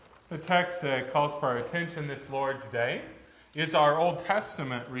The text that calls for our attention this Lord's Day is our Old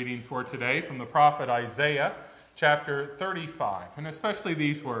Testament reading for today from the prophet Isaiah, chapter 35, and especially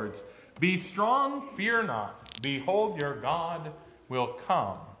these words, "Be strong, fear not. Behold, your God will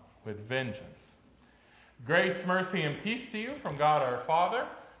come with vengeance." Grace, mercy, and peace to you from God our Father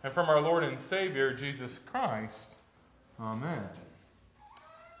and from our Lord and Savior, Jesus Christ. Amen.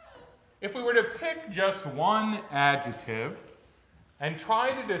 If we were to pick just one adjective and try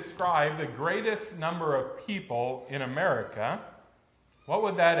to describe the greatest number of people in America, what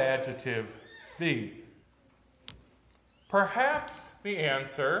would that adjective be? Perhaps the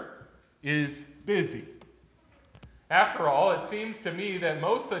answer is busy. After all, it seems to me that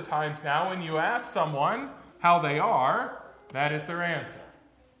most of the times now when you ask someone how they are, that is their answer.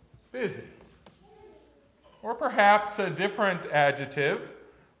 Busy. Or perhaps a different adjective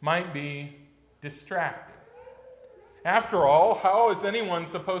might be distracted. After all, how is anyone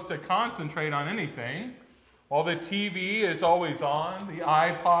supposed to concentrate on anything while the TV is always on, the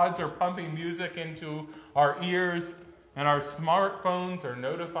iPods are pumping music into our ears, and our smartphones are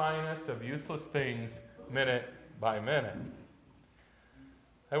notifying us of useless things minute by minute?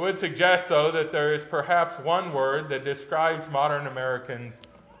 I would suggest, though, that there is perhaps one word that describes modern Americans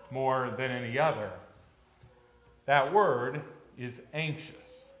more than any other. That word is anxious.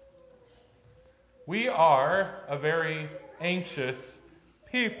 We are a very anxious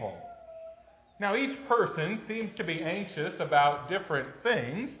people. Now, each person seems to be anxious about different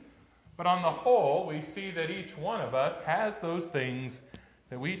things, but on the whole, we see that each one of us has those things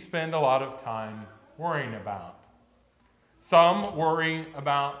that we spend a lot of time worrying about. Some worry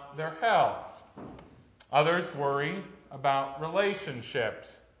about their health. Others worry about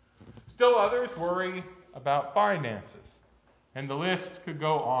relationships. Still others worry about finances. And the list could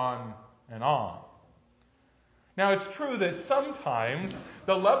go on and on. Now, it's true that sometimes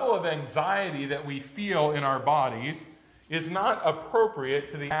the level of anxiety that we feel in our bodies is not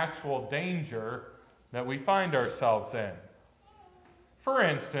appropriate to the actual danger that we find ourselves in. For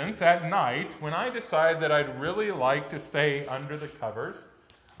instance, at night, when I decide that I'd really like to stay under the covers,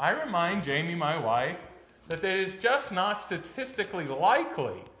 I remind Jamie, my wife, that it is just not statistically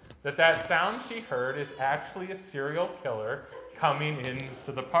likely that that sound she heard is actually a serial killer coming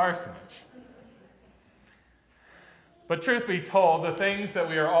into the parsonage. But truth be told, the things that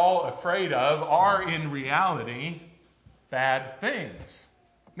we are all afraid of are in reality bad things.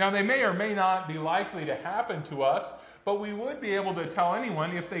 Now, they may or may not be likely to happen to us, but we would be able to tell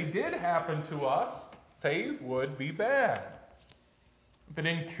anyone if they did happen to us, they would be bad. If an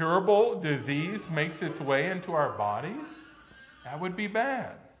incurable disease makes its way into our bodies, that would be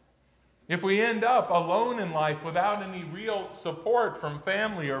bad. If we end up alone in life without any real support from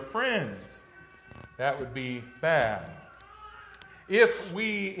family or friends, that would be bad. If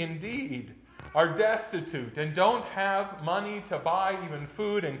we indeed are destitute and don't have money to buy even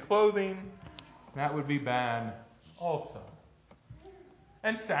food and clothing, that would be bad also.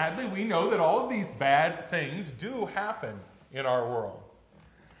 And sadly, we know that all of these bad things do happen in our world.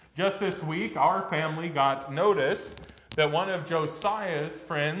 Just this week, our family got notice that one of Josiah's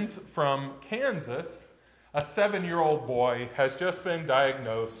friends from Kansas, a 7-year-old boy, has just been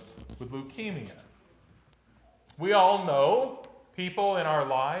diagnosed with leukemia. We all know people in our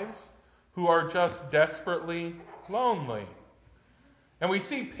lives who are just desperately lonely. And we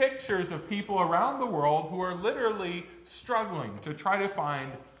see pictures of people around the world who are literally struggling to try to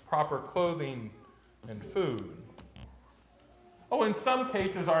find proper clothing and food. Oh, in some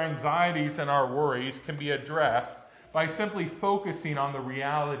cases, our anxieties and our worries can be addressed by simply focusing on the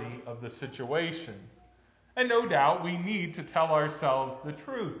reality of the situation. And no doubt we need to tell ourselves the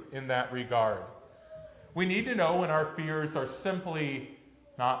truth in that regard. We need to know when our fears are simply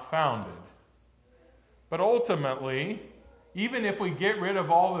not founded. But ultimately, even if we get rid of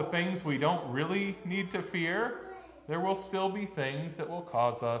all the things we don't really need to fear, there will still be things that will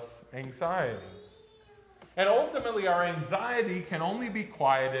cause us anxiety. And ultimately, our anxiety can only be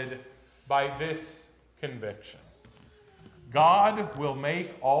quieted by this conviction: God will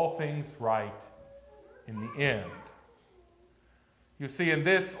make all things right in the end. You see, in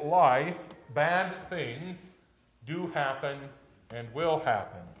this life, bad things do happen and will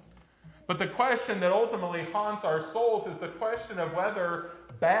happen. But the question that ultimately haunts our souls is the question of whether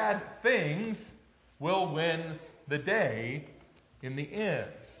bad things will win the day in the end.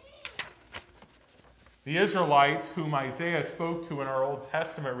 The Israelites, whom Isaiah spoke to in our Old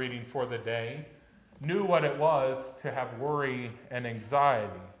Testament reading for the day, knew what it was to have worry and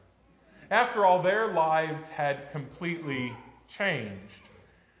anxiety. After all, their lives had completely changed.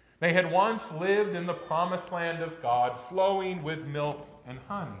 They had once lived in the promised land of God, flowing with milk and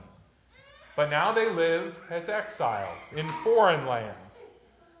honey. But now they lived as exiles in foreign lands.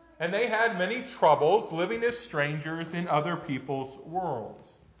 And they had many troubles living as strangers in other people's worlds.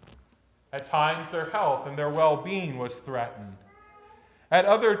 At times their health and their well-being was threatened. At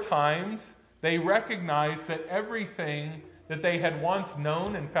other times they recognized that everything that they had once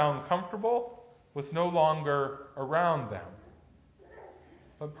known and found comfortable was no longer around them.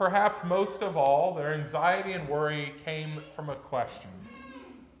 But perhaps most of all, their anxiety and worry came from a question.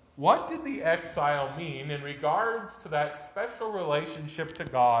 What did the exile mean in regards to that special relationship to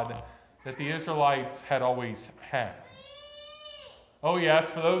God that the Israelites had always had? Oh yes,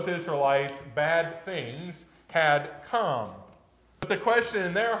 for those Israelites, bad things had come. But the question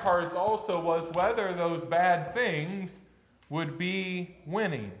in their hearts also was whether those bad things would be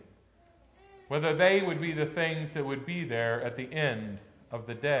winning. Whether they would be the things that would be there at the end of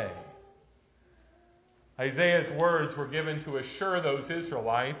the day. Isaiah's words were given to assure those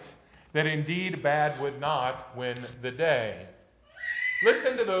Israelites that indeed bad would not win the day.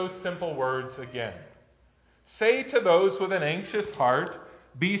 Listen to those simple words again. Say to those with an anxious heart,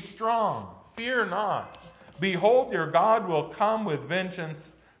 be strong, fear not. Behold, your God will come with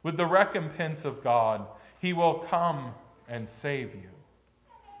vengeance, with the recompense of God. He will come and save you.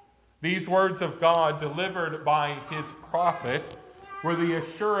 These words of God, delivered by his prophet, were the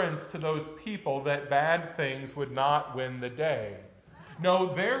assurance to those people that bad things would not win the day.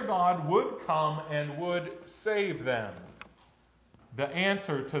 No, their God would come and would save them. The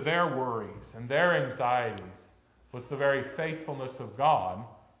answer to their worries and their anxieties was the very faithfulness of God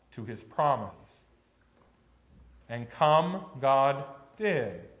to his promises. And come God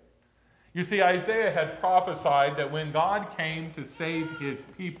did. You see, Isaiah had prophesied that when God came to save his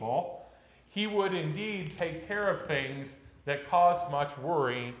people, he would indeed take care of things that caused much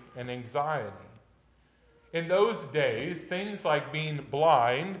worry and anxiety. In those days, things like being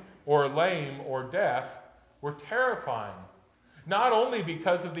blind or lame or deaf were terrifying. Not only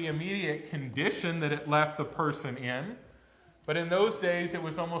because of the immediate condition that it left the person in, but in those days it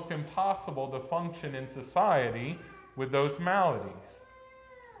was almost impossible to function in society with those maladies.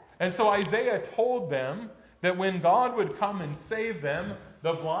 And so Isaiah told them that when God would come and save them,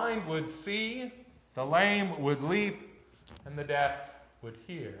 the blind would see, the lame would leap, and the deaf would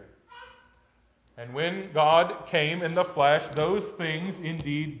hear. And when God came in the flesh, those things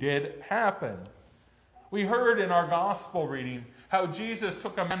indeed did happen. We heard in our gospel reading how Jesus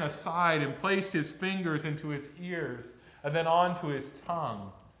took a man aside and placed his fingers into his ears and then onto his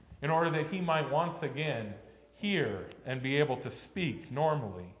tongue in order that he might once again hear and be able to speak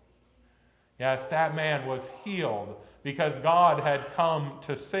normally. Yes, that man was healed because God had come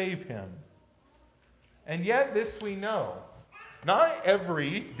to save him. And yet this we know. Not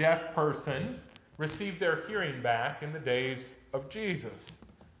every deaf person received their hearing back in the days of Jesus.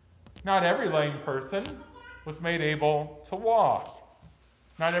 Not every lame person was made able to walk.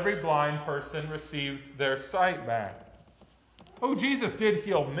 Not every blind person received their sight back. Oh, Jesus did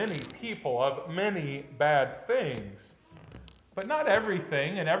heal many people of many bad things. But not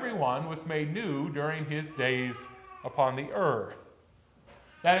everything and everyone was made new during his days upon the earth.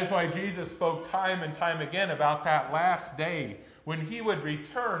 That is why Jesus spoke time and time again about that last day when he would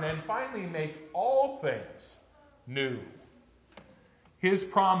return and finally make all things new. His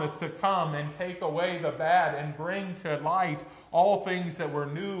promise to come and take away the bad and bring to light all things that were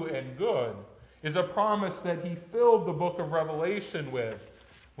new and good is a promise that he filled the book of Revelation with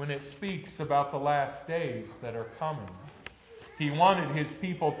when it speaks about the last days that are coming. He wanted his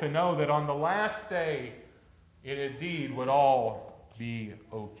people to know that on the last day, it indeed would all be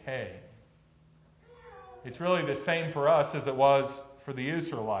okay. It's really the same for us as it was for the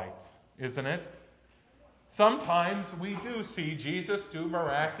Israelites, isn't it? Sometimes we do see Jesus do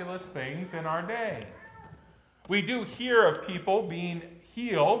miraculous things in our day. We do hear of people being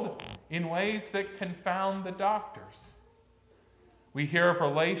healed in ways that confound the doctors. We hear of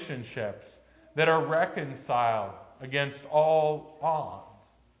relationships that are reconciled against all odds.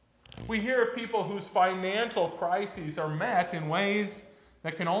 We hear of people whose financial crises are met in ways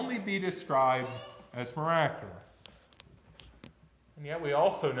that can only be described as miraculous. And yet we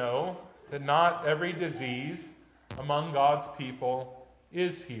also know that not every disease among God's people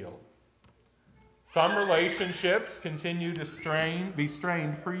is healed. Some relationships continue to be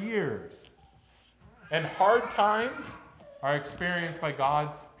strained for years. And hard times are experienced by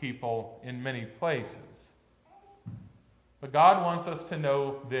God's people in many places. But God wants us to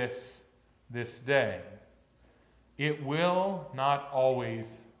know this day. It will not always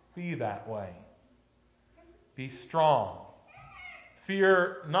be that way. Be strong.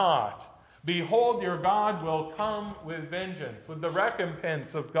 Fear not. Behold, your God will come with vengeance, with the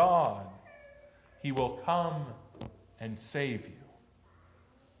recompense of God. He will come and save you.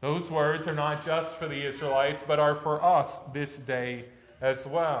 Those words are not just for the Israelites, but are for us this day as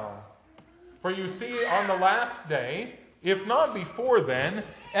well. For you see, on the last day, if not before then,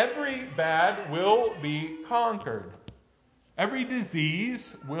 every bad will be conquered. Every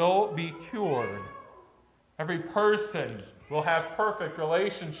disease will be cured. Every person will have perfect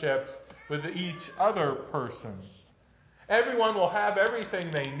relationships with each other person. Everyone will have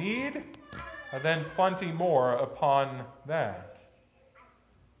everything they need, and then plenty more upon that.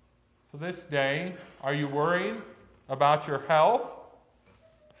 So this day, are you worried about your health?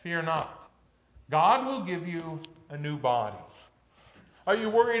 Fear not. God will give you a new body. Are you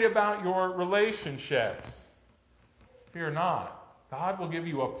worried about your relationships? Fear not. God will give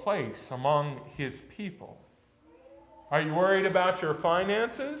you a place among His people. Are you worried about your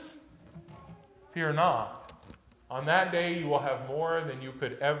finances? Fear not. On that day you will have more than you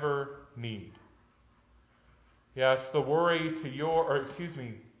could ever need. Yes,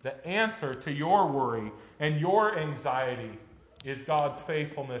 the answer to your worry and your anxiety is God's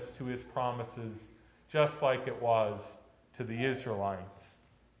faithfulness to His promises, just like it was to the Israelites.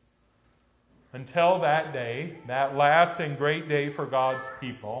 Until that day, that last and great day for God's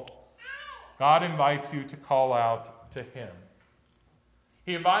people, God invites you to call out to Him.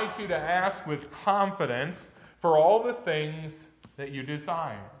 He invites you to ask with confidence for all the things that you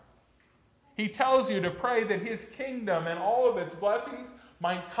desire. He tells you to pray that His kingdom and all of its blessings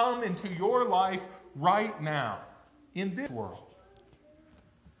might come into your life right now, in this world.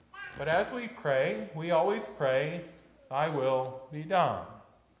 But as we pray, we always pray, Thy will be done.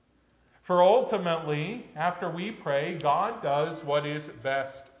 For ultimately, after we pray, God does what is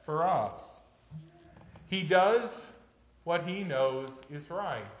best for us. He does what He knows is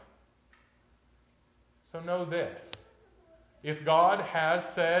right. So know this. If God has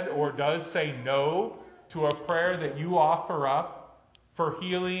said or does say no to a prayer that you offer up for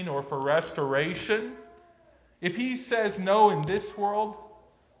healing or for restoration, if He says no in this world,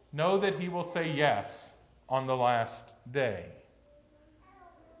 know that He will say yes on the last day.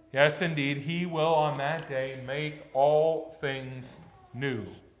 Yes, indeed, He will on that day make all things new.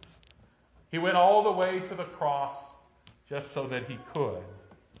 He went all the way to the cross just so that He could.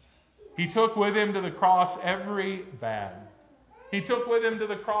 He took with Him to the cross every bad. He took with Him to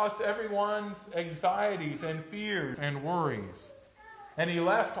the cross everyone's anxieties and fears and worries. And He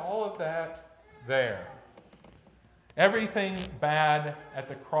left all of that there. Everything bad at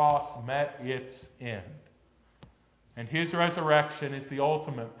the cross met its end. And His resurrection is the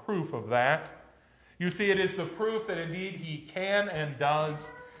ultimate proof of that. You see, it is the proof that indeed He can and does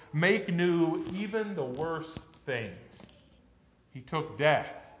make new even the worst things. He took death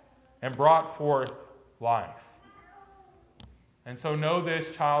and brought forth life. And so know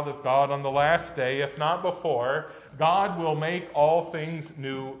this, child of God, on the last day, if not before, God will make all things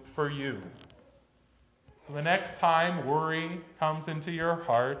new for you. So the next time worry comes into your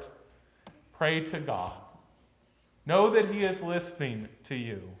heart, pray to God. Know that He is listening to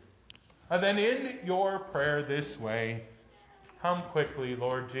you. And then end your prayer this way: come quickly,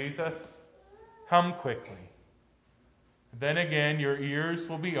 Lord Jesus. Come quickly. Then again, your ears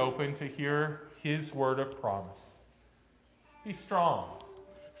will be open to hear His word of promise. Be strong.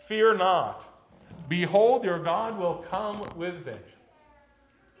 Fear not. Behold, your God will come with vengeance.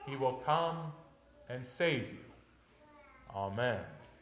 He will come and save you. Amen.